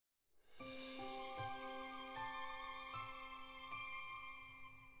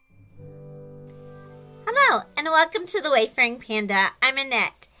welcome to the Wayfaring Panda. I'm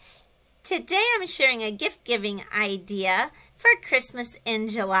Annette. Today I'm sharing a gift-giving idea for Christmas in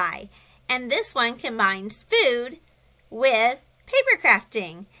July. And this one combines food with paper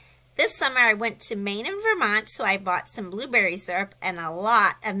crafting. This summer I went to Maine and Vermont, so I bought some blueberry syrup and a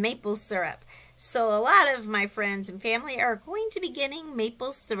lot of maple syrup. So a lot of my friends and family are going to be getting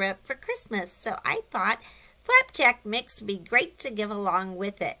maple syrup for Christmas. So I thought flapjack mix would be great to give along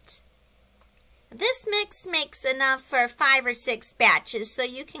with it. This mix makes enough for 5 or 6 batches, so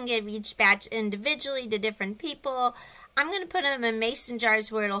you can give each batch individually to different people. I'm going to put them in mason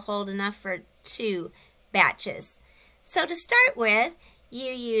jars where it'll hold enough for 2 batches. So to start with,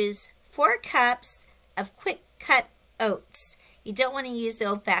 you use 4 cups of quick cut oats. You don't want to use the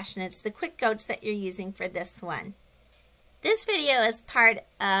old-fashioned, it's the quick oats that you're using for this one. This video is part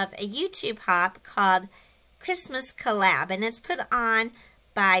of a YouTube hop called Christmas Collab, and it's put on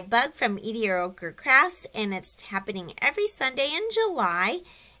by Bug from Mediocre Crafts, and it's happening every Sunday in July,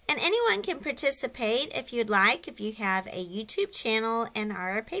 and anyone can participate if you'd like, if you have a YouTube channel and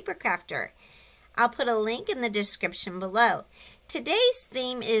are a paper crafter. I'll put a link in the description below. Today's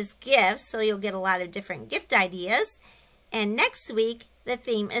theme is gifts, so you'll get a lot of different gift ideas, and next week the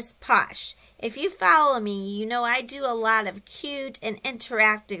theme is posh. If you follow me, you know I do a lot of cute and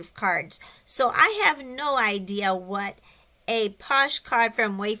interactive cards, so I have no idea what a posh card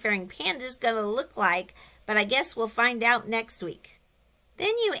from Wayfaring Panda is going to look like, but I guess we'll find out next week.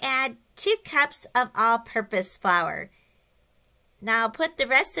 Then you add 2 cups of all-purpose flour. Now I'll put the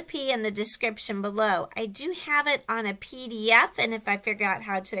recipe in the description below. I do have it on a PDF, and if I figure out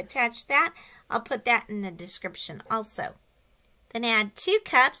how to attach that, I'll put that in the description also. Then add 2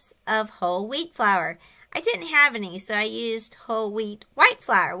 cups of whole wheat flour. I didn't have any, so I used whole wheat white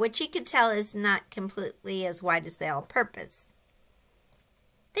flour, which you can tell is not completely as white as the all-purpose.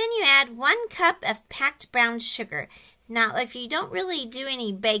 Then you add 1 cup of packed brown sugar. Now, if you don't really do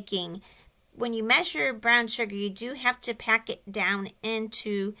any baking, when you measure brown sugar, you do have to pack it down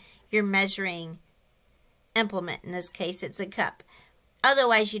into your measuring implement. In this case, it's a cup.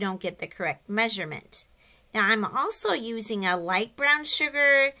 Otherwise, you don't get the correct measurement. Now, I'm also using a light brown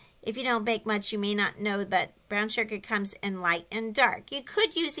sugar. If you don't bake much, you may not know that brown sugar comes in light and dark. You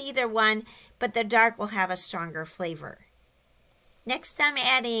could use either one, but the dark will have a stronger flavor. Next, I'm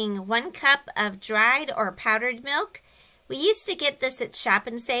adding 1 cup of dried or powdered milk. We used to get this at Shop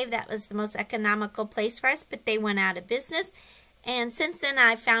and Save. That was the most economical place for us, but they went out of business. And since then,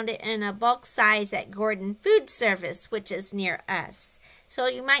 I found it in a bulk size at Gordon Food Service, which is near us. So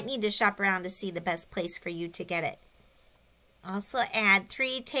you might need to shop around to see the best place for you to get it. Also add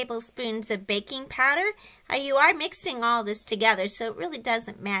 3 tablespoons of baking powder. You are mixing all this together, so it really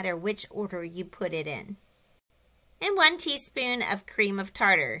doesn't matter which order you put it in. And 1 teaspoon of cream of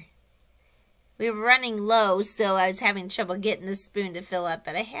tartar. We were running low, so I was having trouble getting the spoon to fill up,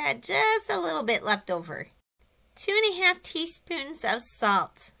 but I had just a little bit left over. 2½ teaspoons of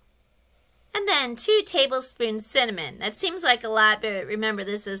salt. And then 2 tablespoons cinnamon. That seems like a lot, but remember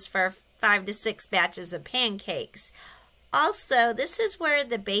this is for 5 to 6 batches of pancakes. Also, this is where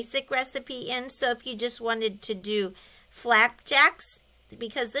the basic recipe ends, so if you just wanted to do flapjacks,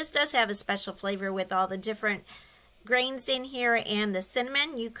 because this does have a special flavor with all the different grains in here and the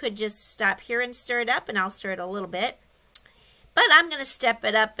cinnamon, you could just stop here and stir it up, and I'll stir it a little bit. But I'm going to step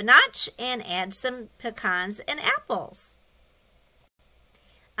it up a notch and add some pecans and apples.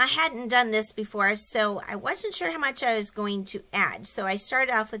 I hadn't done this before, so I wasn't sure how much I was going to add. So I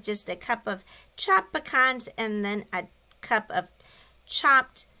started off with just a cup of chopped pecans and then a cup of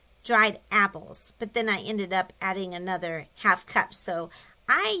chopped dried apples, but then I ended up adding another ½ cup. So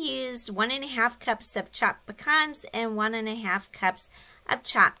I used 1½ cups of chopped pecans and 1½ cups of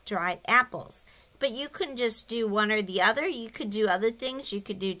chopped dried apples. But you couldn't just do one or the other. You could do other things. You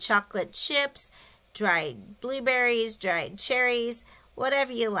could do chocolate chips, dried blueberries, dried cherries,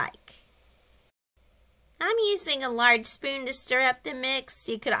 whatever you like. I'm using a large spoon to stir up the mix.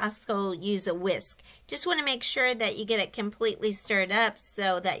 You could also use a whisk. Just want to make sure that you get it completely stirred up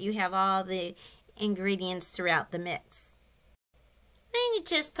so that you have all the ingredients throughout the mix. Then you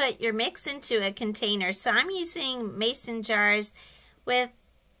just put your mix into a container. So I'm using mason jars with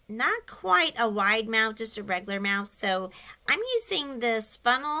not quite a wide mouth, just a regular mouth. So I'm using this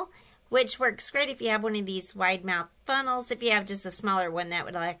funnel, which works great if you have one of these wide mouth funnels. If you have just a smaller one, that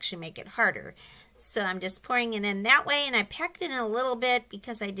would actually make it harder. So I'm just pouring it in that way, and I packed it in a little bit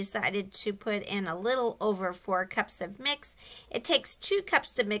because I decided to put in a little over 4 cups of mix. It takes 2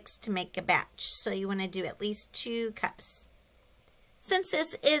 cups to mix to make a batch, so you want to do at least 2 cups. Since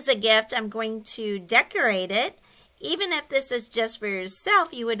this is a gift, I'm going to decorate it, even if this is just for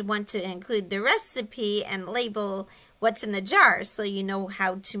yourself, you would want to include the recipe and label what's in the jar so you know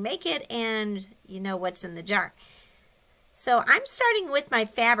how to make it and you know what's in the jar. So I'm starting with my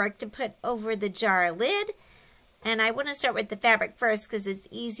fabric to put over the jar lid. And I want to start with the fabric first because it's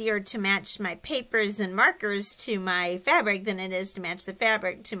easier to match my papers and markers to my fabric than it is to match the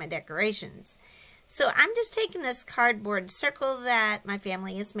fabric to my decorations. So I'm just taking this cardboard circle that my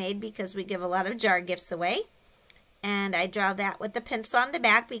family has made because we give a lot of jar gifts away. And I draw that with the pencil on the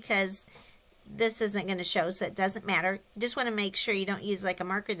back because this isn't going to show, so it doesn't matter. You just want to make sure you don't use like a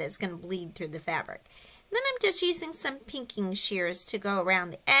marker that's going to bleed through the fabric. And then I'm just using some pinking shears to go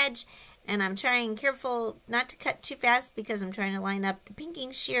around the edge. And I'm trying careful not to cut too fast because I'm trying to line up the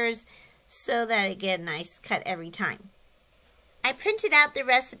pinking shears so that I get a nice cut every time. I printed out the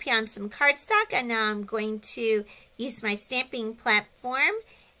recipe on some cardstock and now I'm going to use my stamping platform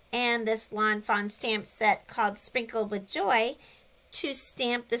and this Lawn Fawn stamp set called Sprinkled with Joy to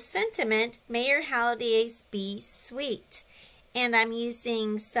stamp the sentiment, May your holidays be sweet. And I'm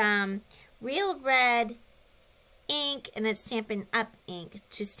using some real red ink and it's Stampin' Up ink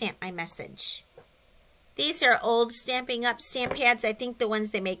to stamp my message. These are old Stampin' Up stamp pads. I think the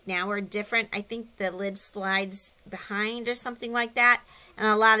ones they make now are different. I think the lid slides behind or something like that. And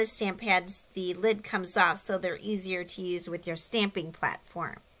a lot of stamp pads, the lid comes off so they're easier to use with your stamping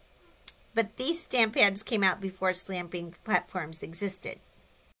platform. But these stamp pads came out before stamping platforms existed.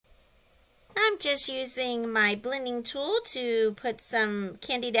 I'm just using my blending tool to put some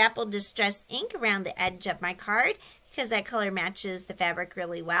Candied Apple Distress ink around the edge of my card because that color matches the fabric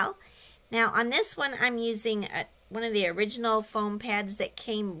really well. Now on this one I'm using one of the original foam pads that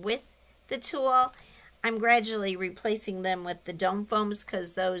came with the tool. I'm gradually replacing them with the dome foams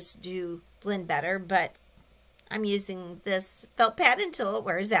because those do blend better, but I'm using this felt pad until it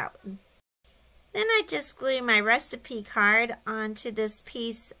wears out. Then I just glue my recipe card onto this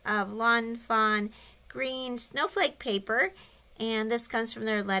piece of Lawn Fawn green snowflake paper, and this comes from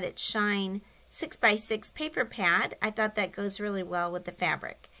their Let It Shine 6x6 paper pad. I thought that goes really well with the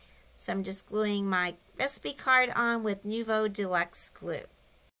fabric. So I'm just gluing my recipe card on with Nuvo Deluxe glue.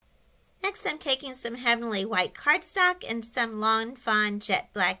 Next I'm taking some Heavenly White cardstock and some Lawn Fawn Jet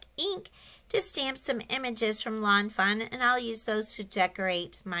Black ink to stamp some images from Lawn Fawn, and I'll use those to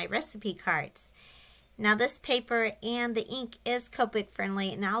decorate my recipe cards. Now this paper and the ink is Copic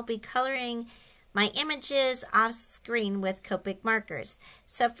friendly and I'll be coloring my images off screen with Copic markers.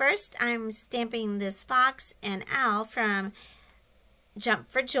 So first I'm stamping this fox and owl from Jump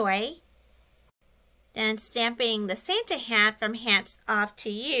for Joy. Then stamping the Santa hat from Hats Off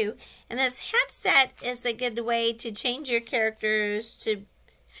to You. And this hat set is a good way to change your characters to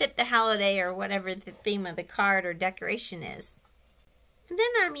fit the holiday or whatever the theme of the card or decoration is. And then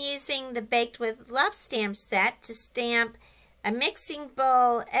I'm using the Baked with Love stamp set to stamp a mixing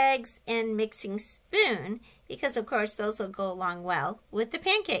bowl, eggs, and mixing spoon because of course those will go along well with the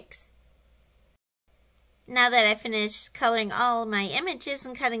pancakes. Now that I finished coloring all my images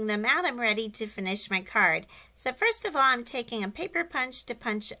and cutting them out, I'm ready to finish my card. So first of all, I'm taking a paper punch to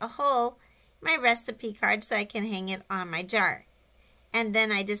punch a hole in my recipe card so I can hang it on my jar. And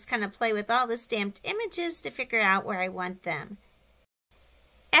then I just kind of play with all the stamped images to figure out where I want them.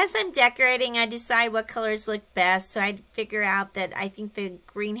 As I'm decorating, I decide what colors look best, so I figure out that I think the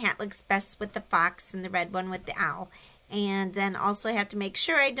green hat looks best with the fox and the red one with the owl. And then also I have to make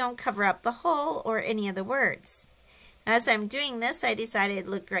sure I don't cover up the hole or any of the words. As I'm doing this, I decided it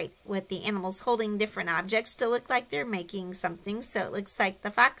looked great with the animals holding different objects to look like they're making something. So it looks like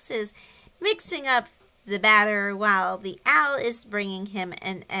the fox is mixing up the batter while the owl is bringing him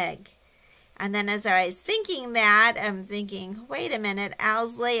an egg. And then as I was thinking that, I'm thinking, wait a minute,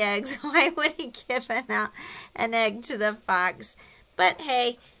 owls lay eggs. Why would he give an egg to the fox? But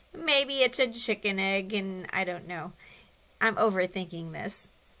hey, maybe it's a chicken egg and I don't know. I'm overthinking this.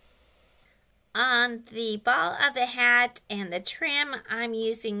 On the ball of the hat and the trim, I'm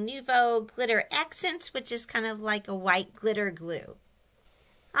using Nuvo Glitter Accents, which is kind of like a white glitter glue.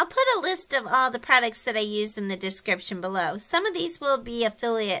 I'll put a list of all the products that I use in the description below. Some of these will be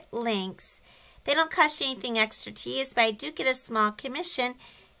affiliate links. They don't cost you anything extra to use, but I do get a small commission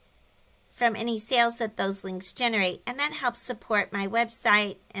from any sales that those links generate, and that helps support my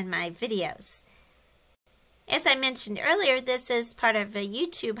website and my videos. As I mentioned earlier, this is part of a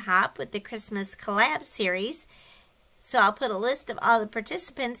YouTube hop with the Christmas Collab series, so I'll put a list of all the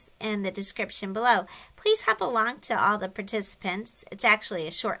participants in the description below. Please hop along to all the participants. It's actually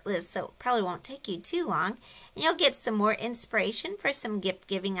a short list, so it probably won't take you too long, and you'll get some more inspiration for some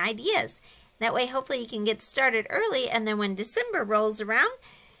gift-giving ideas. That way, hopefully you can get started early, and then when December rolls around,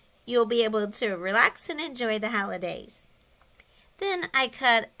 you'll be able to relax and enjoy the holidays. Then I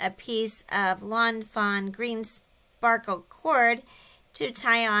cut a piece of Lawn Fawn green sparkle cord to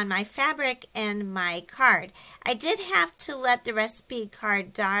tie on my fabric and my card. I did have to let the recipe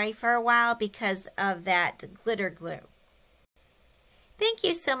card dry for a while because of that glitter glue. Thank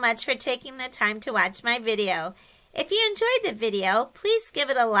you so much for taking the time to watch my video. If you enjoyed the video, please give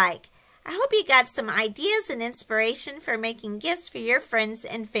it a like. I hope you got some ideas and inspiration for making gifts for your friends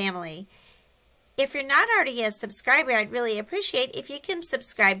and family. If you're not already a subscriber, I'd really appreciate if you can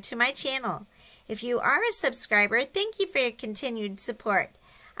subscribe to my channel. If you are a subscriber, thank you for your continued support.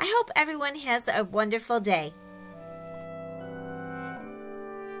 I hope everyone has a wonderful day.